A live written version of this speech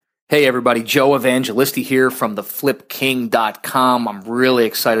Hey everybody, Joe Evangelisti here from theflipking.com. I'm really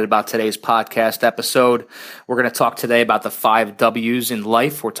excited about today's podcast episode. We're going to talk today about the 5 W's in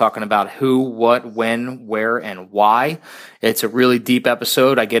life. We're talking about who, what, when, where, and why. It's a really deep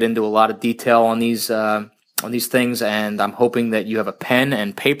episode. I get into a lot of detail on these things, and I'm hoping that you have a pen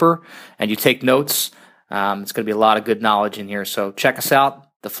and paper and you take notes. It's going to be a lot of good knowledge in here. So check us out,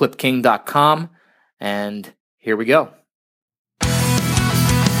 theflipking.com, and here we go.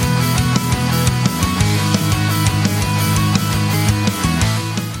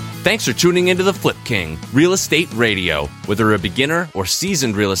 Thanks for tuning into the Flip King, Real Estate Radio. Whether a beginner or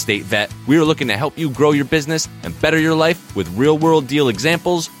seasoned real estate vet, we are looking to help you grow your business and better your life with real-world deal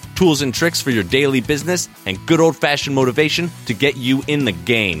examples, tools and tricks for your daily business, and good old-fashioned motivation to get you in the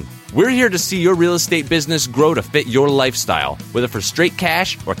game. We're here to see your real estate business grow to fit your lifestyle, whether for straight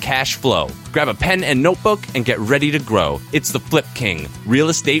cash or cash flow. Grab a pen and notebook and get ready to grow. It's the Flip King, Real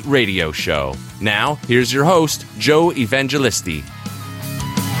Estate Radio Show. Now, here's your host, Joe Evangelisti.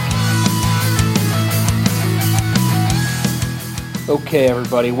 Okay,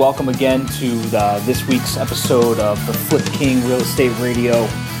 everybody, welcome again to this week's episode of the Flip King Real Estate Radio.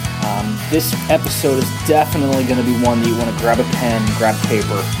 This episode is definitely going to be one that you want to grab a pen, grab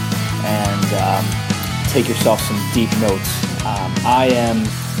paper, and take yourself some deep notes. I am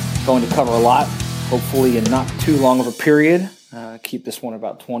going to cover a lot, hopefully in not too long of a period. Keep this one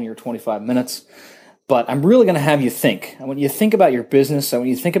about 20 or 25 minutes. But I'm really going to have you think. I want you to think about your business. I want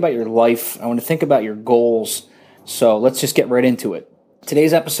you to think about your life. I want to think about your goals. So let's just get right into it.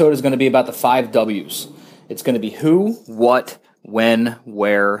 Today's episode is going to be about the 5 W's. It's going to be who, what, when,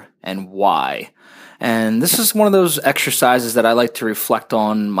 where, and why. And this is one of those exercises that I like to reflect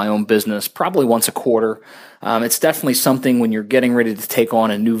on my own business probably once a quarter. It's definitely something when you're getting ready to take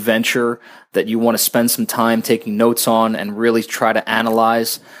on a new venture that you want to spend some time taking notes on and really try to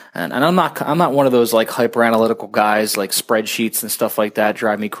analyze. And I'm not one of those like hyper analytical guys, like spreadsheets and stuff like that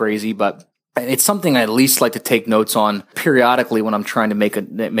drive me crazy, but it's something I at least like to take notes on periodically when I'm trying to make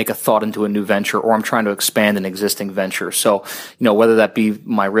a thought into a new venture or I'm trying to expand an existing venture. So, whether that be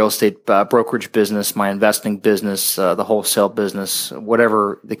my real estate brokerage business, my investing business, the wholesale business,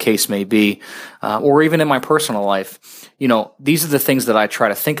 whatever the case may be, or even in my personal life, these are the things that I try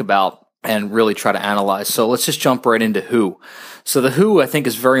to think about and really try to analyze. So let's just jump right into who. So the who, I think,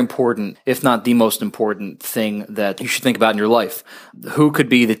 is very important, if not the most important thing that you should think about in your life. Who could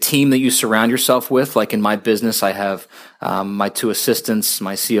be the team that you surround yourself with. Like in my business, I have my 2 assistants,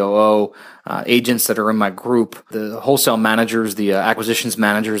 my COO, agents that are in my group, the wholesale managers, the acquisitions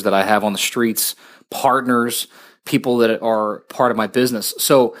managers that I have on the streets, partners, people that are part of my business.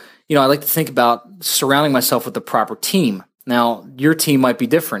 So, I like to think about surrounding myself with the proper team. Now, your team might be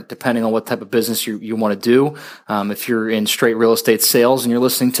different depending on what type of business you want to do. If you're in straight real estate sales and you're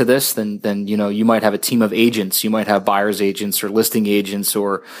listening to this, then you might have a team of agents. You might have buyer's agents or listing agents,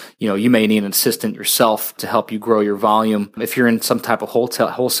 or you may need an assistant yourself to help you grow your volume. If you're in some type of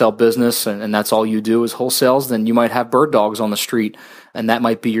wholesale business and that's all you do is wholesales, then you might have bird dogs on the street, and that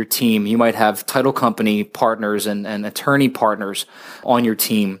might be your team. You might have title company partners and attorney partners on your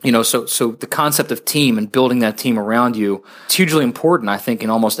team. So the concept of team and building that team around you, it's hugely important, I think, in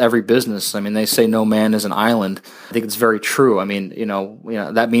almost every business. I mean, they say no man is an island. I think it's very true. I mean,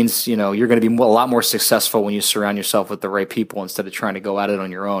 that means, you're going to be a lot more successful when you surround yourself with the right people instead of trying to go at it on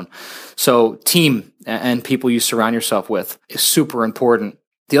your own. So team and people you surround yourself with is super important.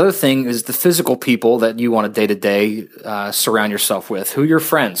 The other thing is the physical people that you want to day-to-day surround yourself with. Who are your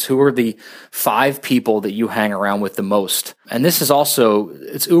friends? Who are the 5 people that you hang around with the most? And this is also,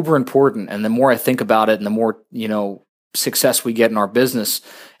 it's uber important. And the more I think about it and the more, success we get in our business,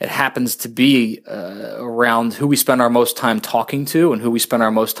 it happens to be around who we spend our most time talking to and who we spend our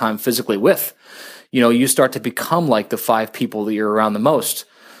most time physically with. You start to become like the 5 people that you're around the most.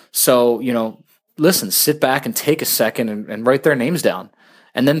 So, listen, sit back and take a second and write their names down.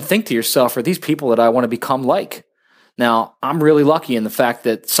 And then think to yourself, are these people that I want to become like? Now, I'm really lucky in the fact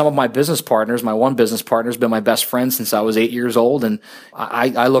that some of my business partners, my one business partner has been my best friend since I was 8 years old, and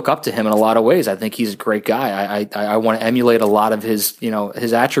I look up to him in a lot of ways. I think he's a great guy. I want to emulate a lot of his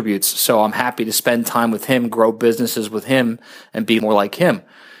attributes. So I'm happy to spend time with him, grow businesses with him, and be more like him.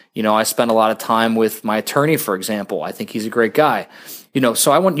 I spend a lot of time with my attorney, for example. I think he's a great guy.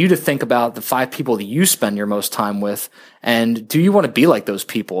 So I want you to think about the 5 people that you spend your most time with, and do you want to be like those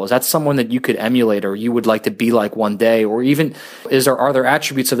people? Is that someone that you could emulate or you would like to be like one day? Or even are there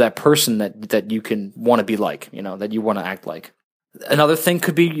attributes of that person that you can want to be like, that you want to act like? Another thing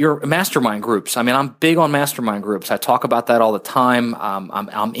could be your mastermind groups. I mean, I'm big on mastermind groups. I talk about that all the time.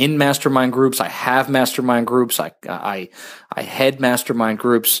 I'm in mastermind groups. I have mastermind groups. I head mastermind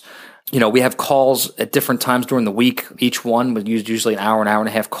groups. We have calls at different times during the week. Each one was usually an hour and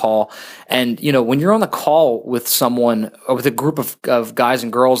a half call. And, when you're on the call with someone or with a group of guys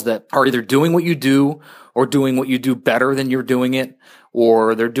and girls that are either doing what you do or doing what you do better than you're doing it,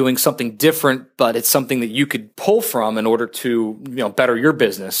 or they're doing something different, but it's something that you could pull from in order to, better your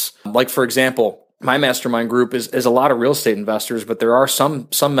business. Like, for example, my mastermind group is a lot of real estate investors, but there are some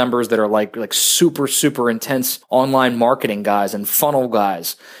members that are like super, super intense online marketing guys and funnel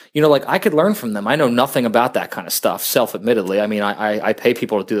guys. I could learn from them. I know nothing about that kind of stuff, self-admittedly. I mean, I pay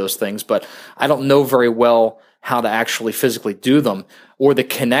people to do those things, but I don't know very well how to actually physically do them or the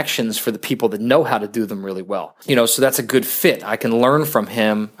connections for the people that know how to do them really well. So that's a good fit. I can learn from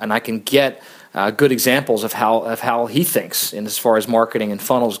him and I can get good examples of how he thinks in as far as marketing and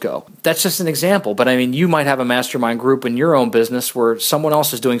funnels go. That's just an example, but I mean, you might have a mastermind group in your own business where someone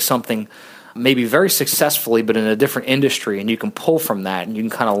else is doing something maybe very successfully, but in a different industry, and you can pull from that and you can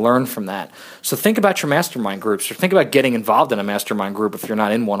kind of learn from that. So think about your mastermind groups, or think about getting involved in a mastermind group if you're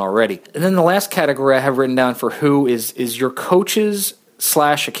not in one already. And then the last category I have written down for who is your coaches /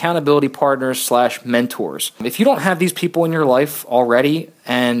 accountability partners / mentors. If you don't have these people in your life already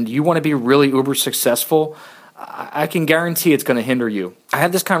and you want to be really uber successful, I can guarantee it's going to hinder you. I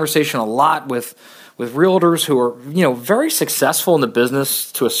have this conversation a lot with realtors who are, very successful in the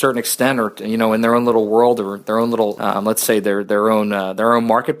business to a certain extent, or, in their own little world or their own little, let's say their own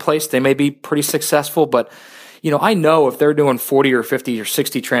marketplace. They may be pretty successful, but I know if they're doing 40 or 50 or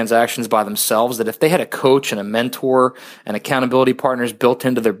 60 transactions by themselves, that if they had a coach and a mentor and accountability partners built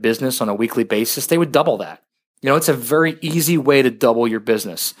into their business on a weekly basis, they would double that. It's a very easy way to double your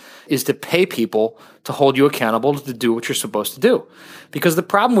business, is to pay people to hold you accountable to do what you're supposed to do. Because the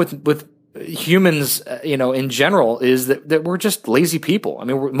problem with humans, in general, is that we're just lazy people. I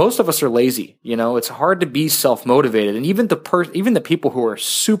mean, most of us are lazy. It's hard to be self-motivated, and even the people who are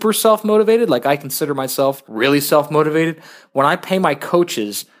super self-motivated, like I consider myself really self-motivated. When I pay my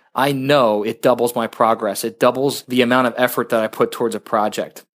coaches, I know it doubles my progress. It doubles the amount of effort that I put towards a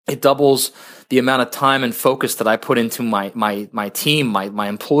project. It doubles the amount of time and focus that I put into my team, my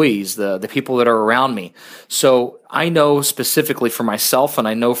employees, the people that are around me. So I know specifically for myself, and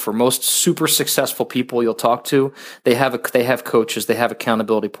I know for most super successful people you'll talk to, they have coaches, they have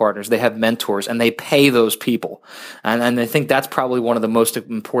accountability partners, they have mentors, and they pay those people. And I think that's probably one of the most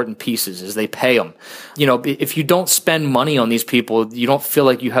important pieces, is they pay them. If you don't spend money on these people, you don't feel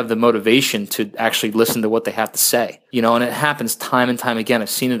like you have the motivation to actually listen to what they have to say. And it happens time and time again. I've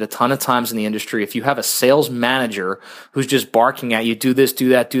seen it a ton of times in the industry. If you have a sales manager who's just barking at you, do this, do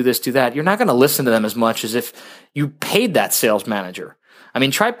that, do this, do that, you're not going to listen to them as much as if you paid that sales manager. I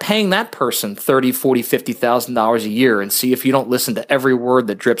mean, try paying that person $30,000, $40,000, $50,000 a year and see if you don't listen to every word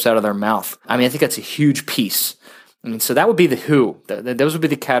that drips out of their mouth. I mean, I think that's a huge piece. I mean, so that would be the who. Those would be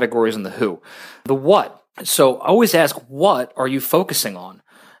the categories in the who. The what. So always ask, what are you focusing on?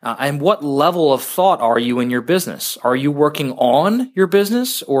 And what level of thought are you in your business? Are you working on your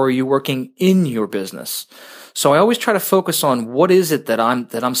business, or are you working in your business? So I always try to focus on what is it that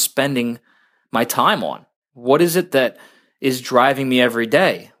I'm spending my time on? What is it that is driving me every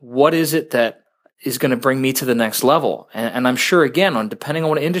day? What is it that is going to bring me to the next level? And I'm sure, again, depending on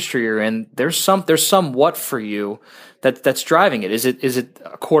what industry you're in, there's some what for you that's driving it. Is it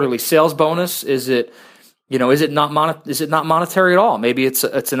a quarterly sales bonus? Is it not monetary at all? Maybe it's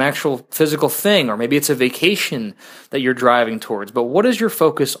an actual physical thing, or maybe it's a vacation that you're driving towards. But what is your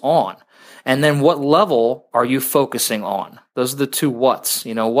focus on? And then what level are you focusing on? Those are the two whats.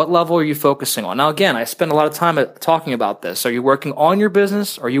 What level are you focusing on? Now, again, I spend a lot of time talking about this. Are you working on your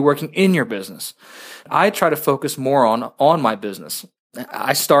business? Or are you working in your business? I try to focus more on my business.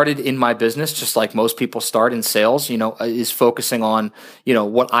 I started in my business just like most people start in sales, is focusing on,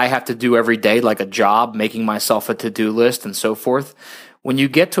 what I have to do every day, like a job, making myself a to-do list and so forth. When you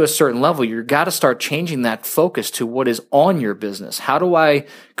get to a certain level, you've got to start changing that focus to what is on your business. How do I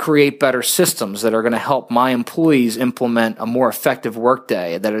create better systems that are going to help my employees implement a more effective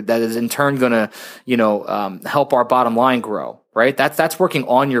workday that is in turn going to, help our bottom line grow? Right? That's working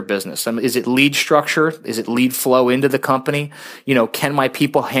on your business. I mean, is it lead structure? Is it lead flow into the company? Can my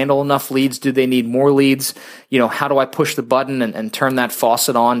people handle enough leads? Do they need more leads? How do I push the button and turn that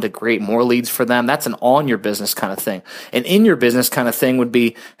faucet on to create more leads for them? That's an on your business kind of thing. And in your business kind of thing would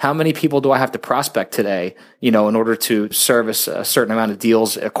be, how many people do I have to prospect today, in order to service a certain amount of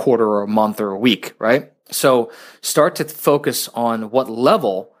deals a quarter or a month or a week, right? So start to focus on what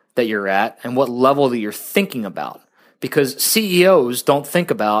level that you're at and what level that you're thinking about. because CEOs don't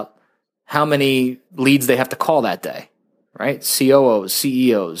think about how many leads they have to call that day, right? COOs,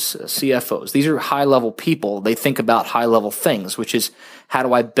 CEOs, CFOs. These are high-level people. They think about high-level things, which is how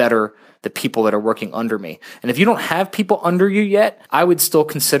do I better the people that are working under me? And if you don't have people under you yet, I would still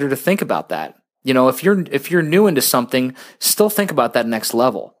consider to think about that. If you're new into something, still think about that next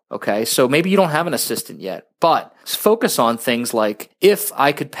level. Okay, so maybe you don't have an assistant yet, but focus on things like, if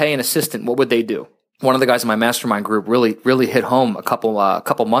I could pay an assistant, what would they do? One of the guys in my mastermind group really hit home a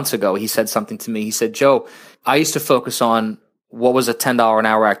couple months ago. He said something to me. He said, "Joe, I used to focus on what was a $10 an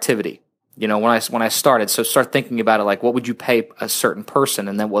hour activity. When I started. So start thinking about it like, what would you pay a certain person,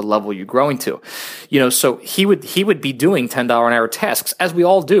 and then what level are you growing to? So he would be doing $10 an hour tasks, as we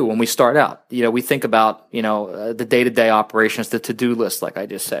all do when we start out. We think about the day-to-day operations, the to-do list, like I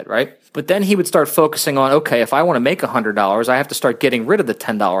just said, right? But then he would start focusing on, okay, if I want to make $100, I have to start getting rid of the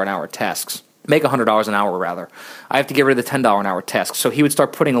 $10 an hour tasks. Make $100 an hour, rather. I have to get rid of the $10 an hour tasks. So he would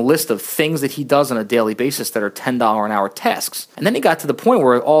start putting a list of things that he does on a daily basis that are $10 an hour tasks. And then he got to the point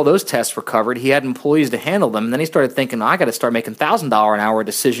where all those tasks were covered. He had employees to handle them. And then he started thinking, I got to start making $1,000 an hour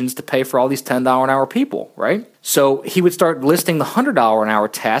decisions to pay for all these $10 an hour people, right? So he would start listing the $100 an hour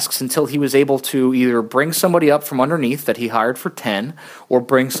tasks until he was able to either bring somebody up from underneath that he hired for 10, or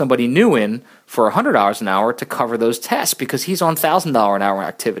bring somebody new in for $100 an hour to cover those tasks, because he's on $1,000 an hour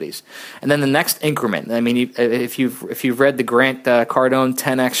activities. And then the next increment, I mean, if you've read the Grant Cardone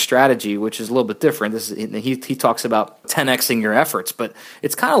 10X strategy, which is a little bit different, he talks about 10Xing your efforts, but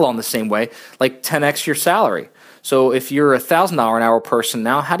it's kind of along the same way, like 10X your salary. So if you're a $1,000 an hour person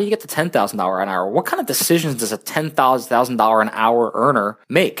now, how do you get to $10,000 an hour? What kind of decisions does a $10,000 an hour earner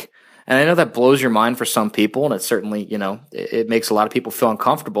make? And I know that blows your mind for some people, and it certainly, it makes a lot of people feel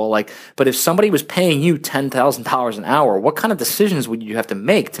uncomfortable. But if somebody was paying you $10,000 an hour, what kind of decisions would you have to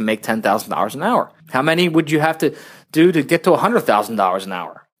make $10,000 an hour? How many would you have to do to get to $100,000 an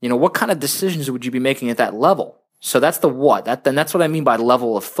hour? What kind of decisions would you be making at that level? So that's the what. That's what I mean by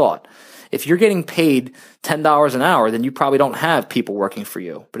level of thought. If you're getting paid $10 an hour, then you probably don't have people working for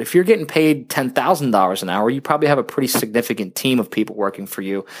you. But if you're getting paid $10,000 an hour, you probably have a pretty significant team of people working for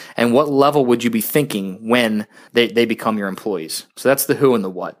you. And what level would you be thinking when they become your employees? So that's the who and the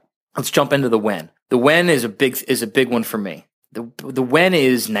what. Let's jump into the when. The when is a big one for me. The when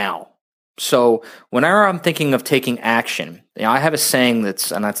is now. So whenever I'm thinking of taking action, I have a saying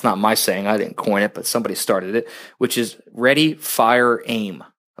and that's not my saying, I didn't coin it, but somebody started it, which is ready, fire, aim.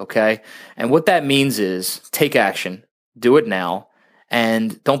 Okay. And what that means is take action, do it now,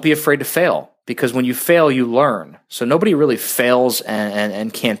 and don't be afraid to fail, because when you fail, you learn. So nobody really fails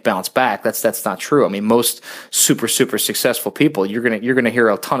and can't bounce back. That's not true. I mean, most super successful people, you're gonna hear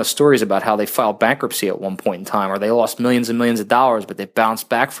a ton of stories about how they filed bankruptcy at one point in time, or they lost millions and millions of dollars, but they bounced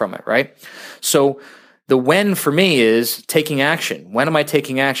back from it, right? So the when for me is taking action. When am I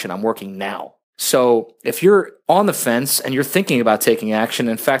taking action? I'm working now. So if you're on the fence and you're thinking about taking action,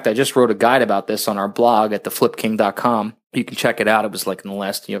 in fact, I just wrote a guide about this on our blog at theflipking.com. You can check it out. It was like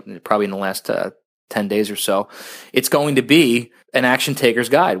probably in the last 10 days or so. It's going to be an action taker's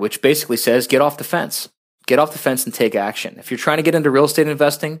guide, which basically says get off the fence. Get off the fence and take action. If you're trying to get into real estate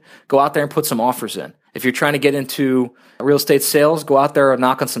investing, go out there and put some offers in. If you're trying to get into real estate sales, go out there and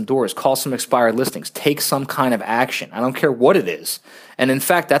knock on some doors, call some expired listings, take some kind of action. I don't care what it is. And in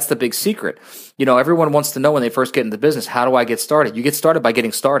fact, that's the big secret. Everyone wants to know when they first get into business, how do I get started? You get started by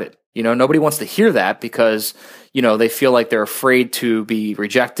getting started. Nobody wants to hear that because, they feel like they're afraid to be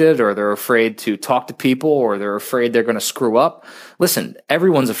rejected, or they're afraid to talk to people, or they're afraid they're going to screw up. Listen,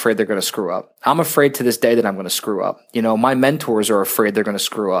 everyone's afraid they're going to screw up. I'm afraid to this day that I'm going to screw up. My mentors are afraid they're going to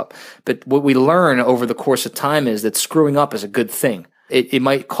screw up. But what we learn over the course of time is that screwing up is a good thing. It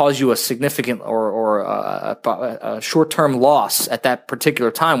might cause you a significant or a short-term loss at that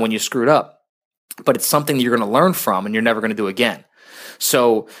particular time when you screwed up. But it's something that you're going to learn from and you're never going to do again.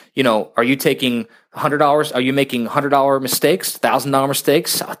 So, are you taking $100? Are you making $100 mistakes, $1,000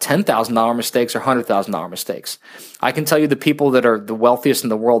 mistakes, $10,000 mistakes, or $100,000 mistakes? I can tell you the people that are the wealthiest in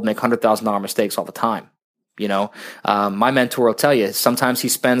the world make $100,000 mistakes all the time. My mentor will tell you sometimes he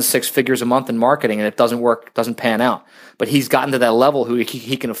spends 6 figures a month in marketing and it doesn't work, doesn't pan out. But he's gotten to that level who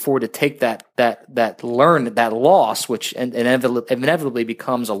he can afford to take that loss, which inevitably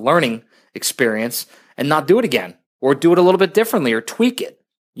becomes a learning experience, and not do it again, or do it a little bit differently, or tweak it.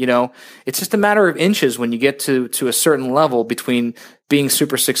 It's just a matter of inches when you get to a certain level between being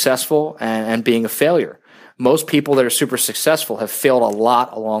super successful and being a failure. Most people that are super successful have failed a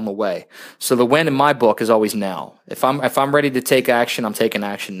lot along the way. So the when in my book is always now. If I'm ready to take action, I'm taking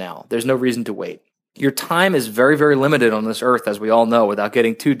action now. There's no reason to wait. Your time is very, very limited on this earth, as we all know, without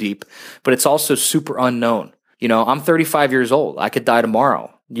getting too deep, but it's also super unknown. I'm 35 years old. I could die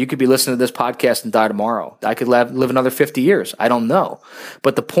tomorrow. You could be listening to this podcast and die tomorrow. I could live another 50 years. I don't know.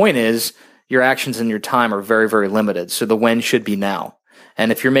 But the point is, your actions and your time are very, very limited. So the when should be now. And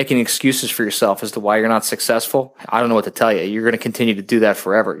if you're making excuses for yourself as to why you're not successful, I don't know what to tell you. You're going to continue to do that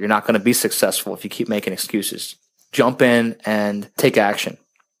forever. You're not going to be successful if you keep making excuses. Jump in and take action.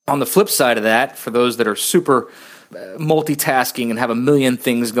 On the flip side of that, for those that are super multitasking and have a million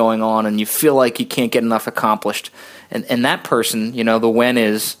things going on and you feel like you can't get enough accomplished, and that person, the when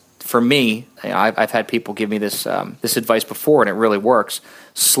is, for me, I've had people give me this advice before, and it really works.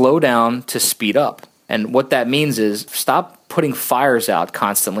 Slow down to speed up. And what that means is stop putting fires out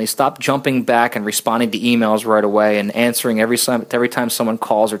constantly. Stop jumping back and responding to emails right away and answering every time someone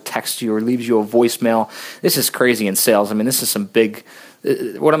calls or texts you or leaves you a voicemail. This is crazy in sales. I mean, this is some big...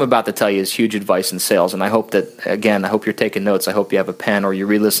 What I'm about to tell you is huge advice in sales, and I hope you're taking notes. I hope you have a pen or you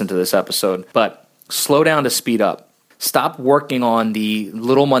re-listen to this episode. But slow down to speed up. Stop working on the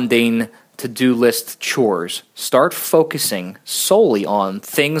little mundane to-do list chores. Start focusing solely on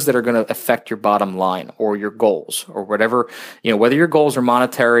things that are going to affect your bottom line or your goals or whatever, whether your goals are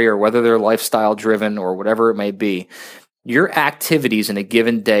monetary or whether they're lifestyle driven or whatever it may be. Your activities in a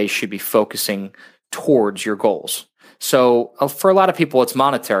given day should be focusing towards your goals. So for a lot of people, it's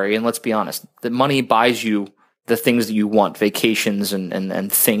monetary, and let's be honest, the money buys you the things that you want, vacations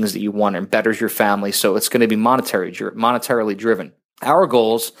and things that you want, and betters your family. So it's going to be monetarily driven. Our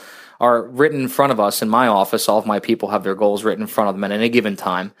goals are written in front of us in my office. All of my people have their goals written in front of them at any given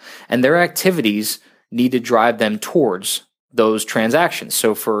time, and their activities need to drive them towards those transactions.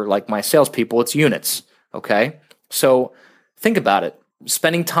 So for like my salespeople, it's units. Okay. So think about it.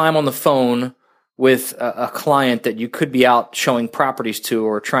 Spending time on the phone with a client that you could be out showing properties to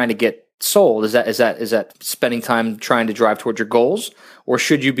or trying to get sold, is that spending time trying to drive towards your goals, or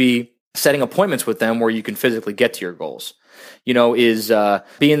should you be setting appointments with them where you can physically get to your goals? Is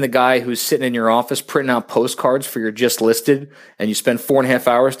being the guy who's sitting in your office printing out postcards for your just listed, and you spend 4.5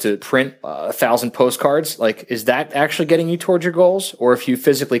 hours to print 1,000 postcards? Like, is that actually getting you towards your goals? Or if you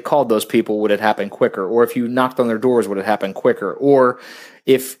physically called those people, would it happen quicker? Or if you knocked on their doors, would it happen quicker? Or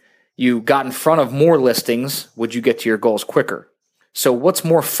if you got in front of more listings, would you get to your goals quicker? So what's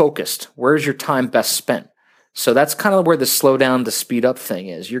more focused? Where's your time best spent? So that's kind of where the slow down to speed up thing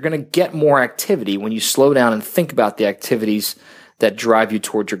is. You're going to get more activity when you slow down and think about the activities that drive you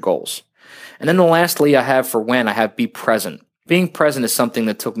towards your goals. And then lastly, I have be present. Being present is something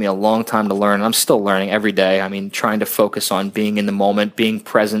that took me a long time to learn, and I'm still learning every day. I mean, trying to focus on being in the moment, being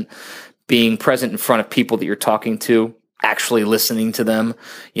present in front of people that you're talking to, actually listening to them.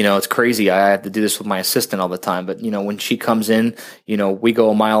 It's crazy. I have to do this with my assistant all the time, but when she comes in, we go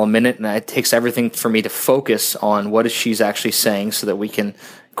a mile a minute, and it takes everything for me to focus on what she's actually saying so that we can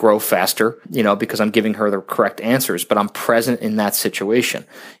grow faster, because I'm giving her the correct answers, but I'm present in that situation.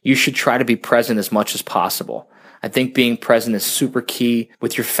 You should try to be present as much as possible. I think being present is super key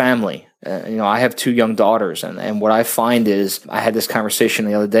with your family. I have 2 young daughters, and what I find is, I had this conversation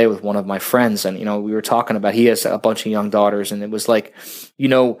the other day with one of my friends, and we were talking about, he has a bunch of young daughters, and it was like,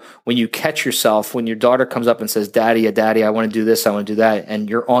 when you catch yourself, when your daughter comes up and says, Daddy, I want to do this, I want to do that, and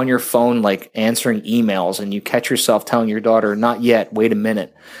you're on your phone like answering emails, and you catch yourself telling your daughter, not yet, wait a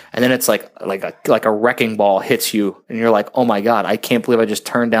minute, and then it's like a wrecking ball hits you, and you're like, oh my God, I can't believe I just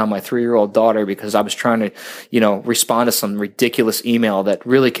turned down my 3-year-old daughter because I was trying to respond to some ridiculous email that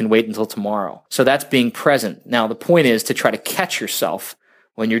really can wait until tomorrow. So that's being present. Now, the point is to try to catch yourself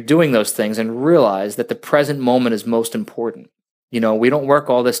when you're doing those things and realize that the present moment is most important. We don't work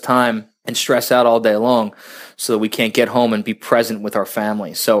all this time and stress out all day long so that we can't get home and be present with our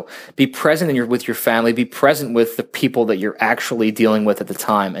family. So be present with your family, be present with the people that you're actually dealing with at the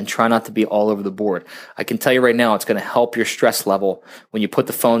time, and try not to be all over the board. I can tell you right now, it's going to help your stress level when you put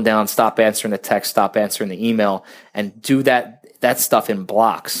the phone down, stop answering the text, stop answering the email, and do that stuff in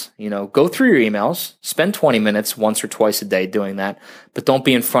blocks. Go through your emails, spend 20 minutes once or twice a day doing that, but don't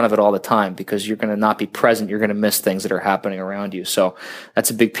be in front of it all the time, because you're going to not be present. You're going to miss things that are happening around you. So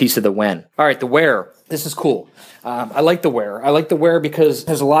that's a big piece of the when. All right, the where. This is cool. I like the where. I like the where because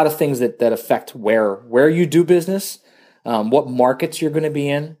there's a lot of things that affect where you do business, what markets you're going to be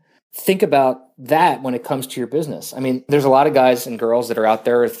in. Think about that when it comes to your business. I mean, there's a lot of guys and girls that are out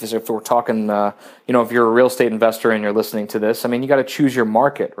there. If we're talking, if you're a real estate investor and you're listening to this, I mean, you got to choose your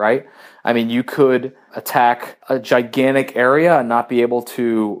market, right? I mean, you could attack a gigantic area and not be able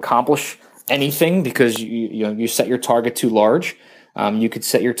to accomplish anything because you set your target too large. You could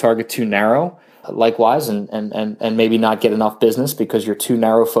set your target too narrow. likewise, and maybe not get enough business because you're too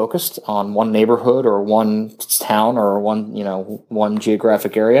narrow focused on one neighborhood or one town or one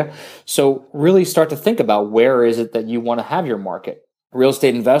geographic area. So really start to think about where is it that you want to have your market. Real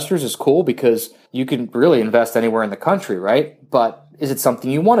estate investors is cool because you can really invest anywhere in the country, right? But is it something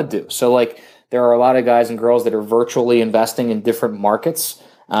you want to do? So like there are a lot of guys and girls that are virtually investing in different markets.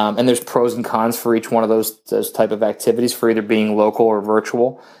 And there's pros and cons for each one of those type of activities for either being local or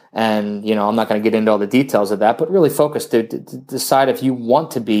virtual. And, I'm not going to get into all the details of that, but really focus to decide if you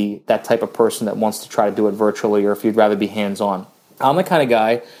want to be that type of person that wants to try to do it virtually or if you'd rather be hands-on. I'm the kind of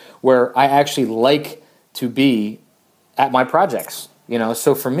guy where I actually like to be at my projects.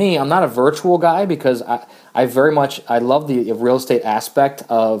 So for me, I'm not a virtual guy because I love the real estate aspect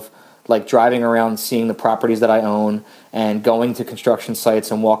of like driving around, seeing the properties that I own and going to construction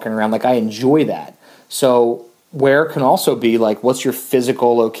sites and walking around. Like I enjoy that. So where can also be like, what's your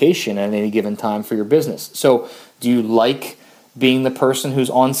physical location at any given time for your business? So do you like being the person who's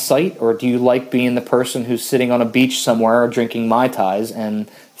on site, or do you like being the person who's sitting on a beach somewhere drinking Mai Tais and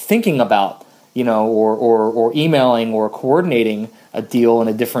thinking about, or emailing or coordinating a deal in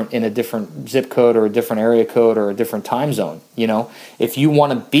a different zip code or a different area code or a different time zone? If you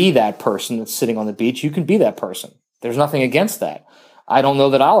want to be that person that's sitting on the beach, you can be that person. There's nothing against that. I don't know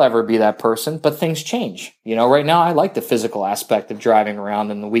that I'll ever be that person, but things change. Right now I like the physical aspect of driving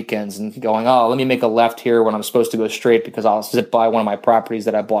around on the weekends and going, oh, let me make a left here when I'm supposed to go straight because I'll zip by one of my properties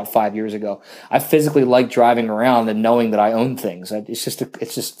that I bought 5 years ago. I physically like driving around and knowing that I own things. It's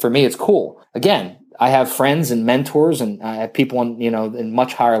just for me, it's cool. Again, I have friends and mentors and I have people in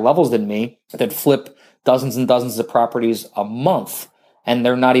much higher levels than me that flip dozens and dozens of properties a month, and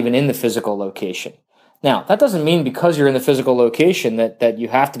they're not even in the physical location. Now, that doesn't mean because you're in the physical location that you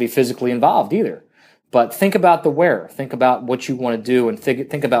have to be physically involved either. But think about the where. Think about what you want to do and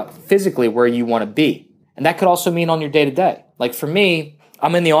think about physically where you want to be. And that could also mean on your day-to-day. Like for me,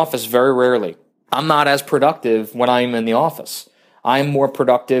 I'm in the office very rarely. I'm not as productive when I'm in the office. I'm more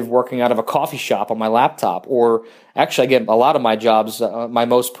productive working out of a coffee shop on my laptop, or actually I get a lot of my jobs, my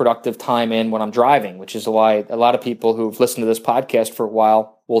most productive time in when I'm driving, which is why a lot of people who've listened to this podcast for a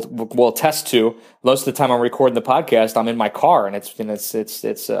while will attest to. Most of the time I'm recording the podcast, I'm in my car, and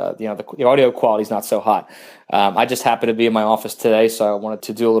the audio quality is not so hot. I just happened to be in my office today, so I wanted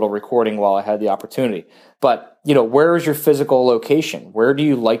to do a little recording while I had the opportunity. But where is your physical location? Where do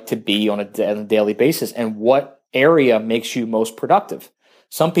you like to be on a daily basis, and what area makes you most productive?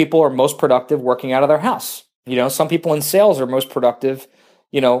 Some people are most productive working out of their house. Some people in sales are most productive,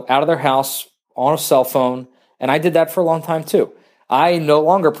 out of their house on a cell phone. And I did that for a long time too. I'm no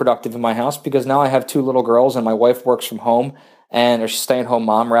longer productive in my house because now I have 2 little girls and my wife works from home, or she's stay-at-home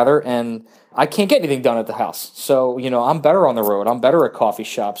mom rather, and I can't get anything done at the house. So, I'm better on the road. I'm better at coffee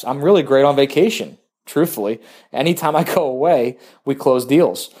shops. I'm really great on vacation. Truthfully, anytime I go away, we close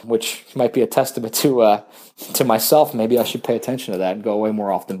deals, which might be a testament to myself. Maybe I should pay attention to that and go away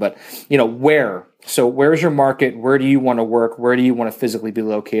more often. But, where? So where's your market? Where do you want to work? Where do you want to physically be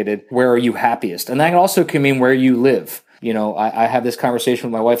located? Where are you happiest? And that also can mean where you live. I have this conversation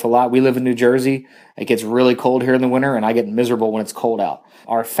with my wife a lot. We live in New Jersey. It gets really cold here in the winter, and I get miserable when it's cold out.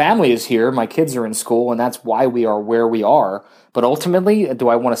 Our family is here. My kids are in school, and that's why we are where we are. But ultimately, do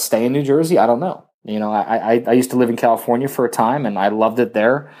I want to stay in New Jersey? I don't know. I used to live in California for a time, and I loved it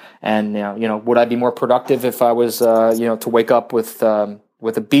there. And would I be more productive if I was to wake up with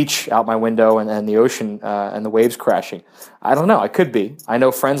a beach out my window and the ocean and the waves crashing? I don't know. I could be. I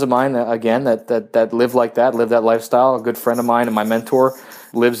know friends of mine again that live like that, live that lifestyle. A good friend of mine and my mentor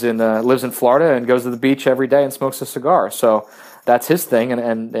lives in Florida and goes to the beach every day and smokes a cigar. So that's his thing,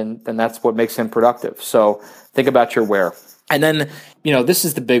 and that's what makes him productive. So think about your where. And then, this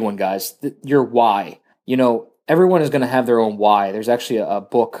is the big one, guys, your why. Everyone is going to have their own why. There's actually a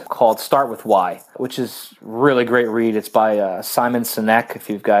book called Start With Why, which is really great read. It's by Simon Sinek, if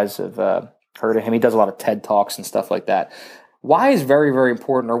you guys have heard of him. He does a lot of TED Talks and stuff like that. Why is very, very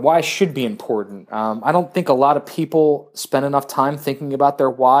important, or why should be important. I don't think a lot of people spend enough time thinking about their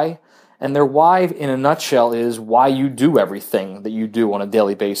why. And their why, in a nutshell, is why you do everything that you do on a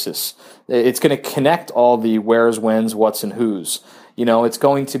daily basis. It's going to connect all the where's, when's, what's, and who's. It's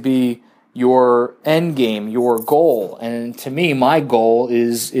going to be your end game, your goal. And to me, my goal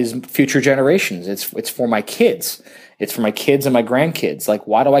is future generations. It's for my kids. It's for my kids and my grandkids. Like,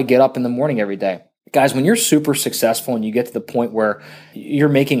 why do I get up in the morning every day? Guys, when you're super successful and you get to the point where you're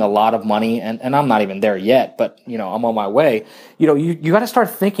making a lot of money, and I'm not even there yet, but I'm on my way. You got to start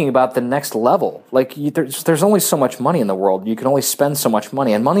thinking about the next level. Like there's only so much money in the world. You can only spend so much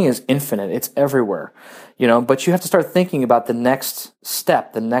money, and money is infinite. It's everywhere. But you have to start thinking about the next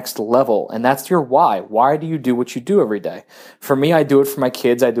step, the next level, and that's your why. Why do you do what you do every day? For me, I do it for my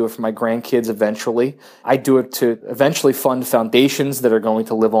kids. I do it for my grandkids eventually. I do it to eventually fund foundations that are going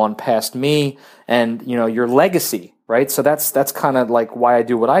to live on past me and, your legacy, right? So that's kind of like why I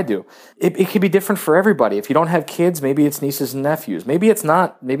do what I do. It could be different for everybody. If you don't have kids, maybe it's nieces and nephews. Maybe it's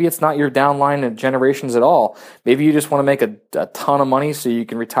not your downline of generations at all. Maybe you just want to make a ton of money so you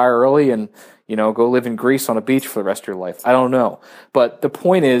can retire early and go live in Greece on a beach for the rest of your life. I don't know. But the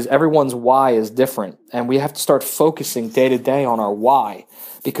point is, everyone's why is different. And we have to start focusing day to day on our why,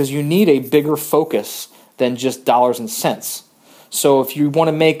 because you need a bigger focus than just dollars and cents. So if you want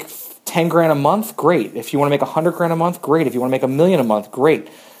to make 10 grand a month, great. If you want to make 100 grand a month, great. If you want to make $1 million a month, great.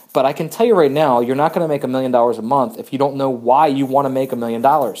 But I can tell you right now, you're not going to make $1 million a month if you don't know why you want to make $1 million.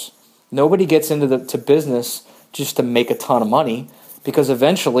 Nobody gets into business just to make a ton of money, because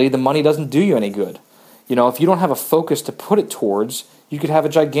eventually the money doesn't do you any good. If you don't have a focus to put it towards, you could have a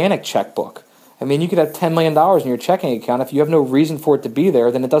gigantic checkbook. I mean, you could have $10 million in your checking account. If you have no reason for it to be there,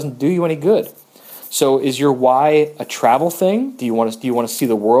 then it doesn't do you any good. So is your why a travel thing? Do you want to see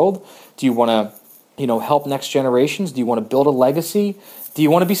the world? Do you want to, help next generations? Do you want to build a legacy? Do you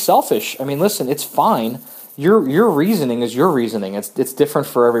want to be selfish? I mean, listen, it's fine. Your reasoning is your reasoning. It's different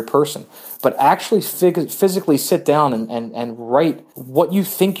for every person. But actually physically sit down and write what you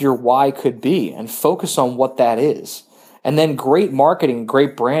think your why could be and focus on what that is. And then great marketing,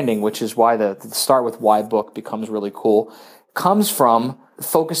 great branding, which is why the Start With Why book becomes really cool, comes from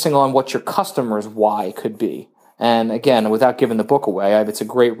focusing on what your customer's why could be. And again, without giving the book away, it's a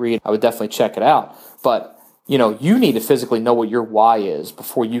great read. I would definitely check it out. But you need to physically know what your why is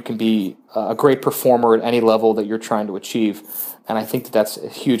before you can be a great performer at any level that you're trying to achieve. And I think that's a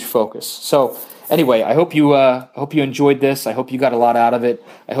huge focus. So anyway, I hope you enjoyed this. I hope you got a lot out of it.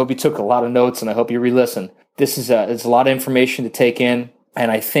 I hope you took a lot of notes, and I hope you re-listen. It's a lot of information to take in. And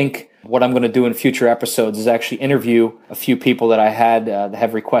I think what I'm going to do in future episodes is actually interview a few people that I had that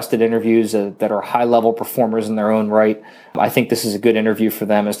have requested interviews that are high-level performers in their own right. I think this is a good interview for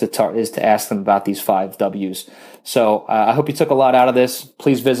them, is to ask them about these 5 W's. So I hope you took a lot out of this.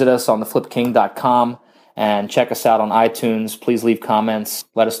 Please visit us on theflipking.com and check us out on iTunes. Please leave comments.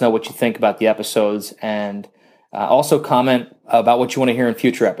 Let us know what you think about the episodes, and also comment about what you want to hear in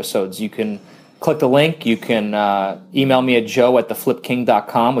future episodes. You can click the link. You can email me at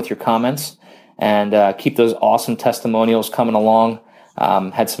joe@theflipking.com with your comments, and keep those awesome testimonials coming along.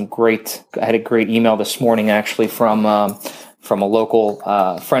 I had a great email this morning actually from a local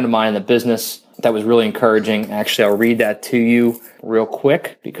friend of mine in the business that was really encouraging. Actually, I'll read that to you real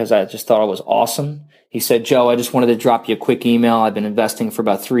quick because I just thought it was awesome. He said, "Joe, I just wanted to drop you a quick email. I've been investing for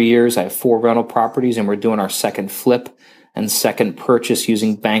about 3 years. I have 4 rental properties, and we're doing our second flip and second purchase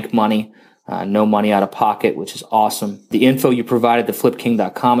using bank money. No money out of pocket, which is awesome. The info you provided at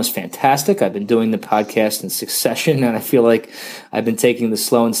theflipking.com is fantastic. I've been doing the podcast in succession, and I feel like I've been taking the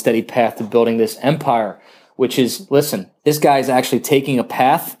slow and steady path to building this empire," which is, listen, this guy is actually taking a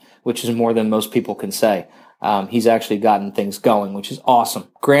path, which is more than most people can say. He's actually gotten things going, which is awesome.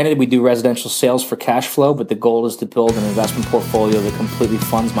 Granted, we do residential sales for cash flow, but the goal is to build an investment portfolio that completely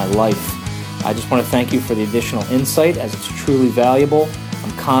funds my life. I just want to thank you for the additional insight, as it's truly valuable.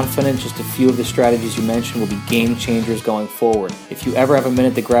 I'm confident just a few of the strategies you mentioned will be game changers going forward. If you ever have a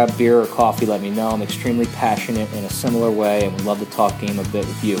minute to grab beer or coffee, let me know. I'm extremely passionate in a similar way and would love to talk game a bit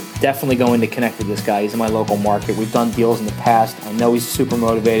with you. Definitely going to connect with this guy. He's in my local market. We've done deals in the past. I know he's super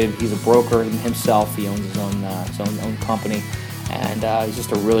motivated. He's a broker himself. He owns his own company, and he's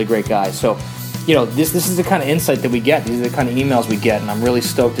just a really great guy. So, this is the kind of insight that we get. These are the kind of emails we get, and I'm really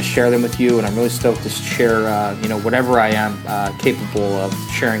stoked to share them with you, and I'm really stoked to share, whatever I am capable of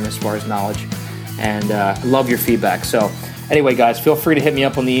sharing as far as knowledge, and I love your feedback. So anyway, guys, feel free to hit me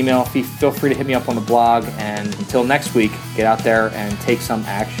up on the email. Feel free to hit me up on the blog, and until next week, get out there and take some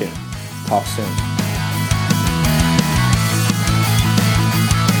action. Talk soon.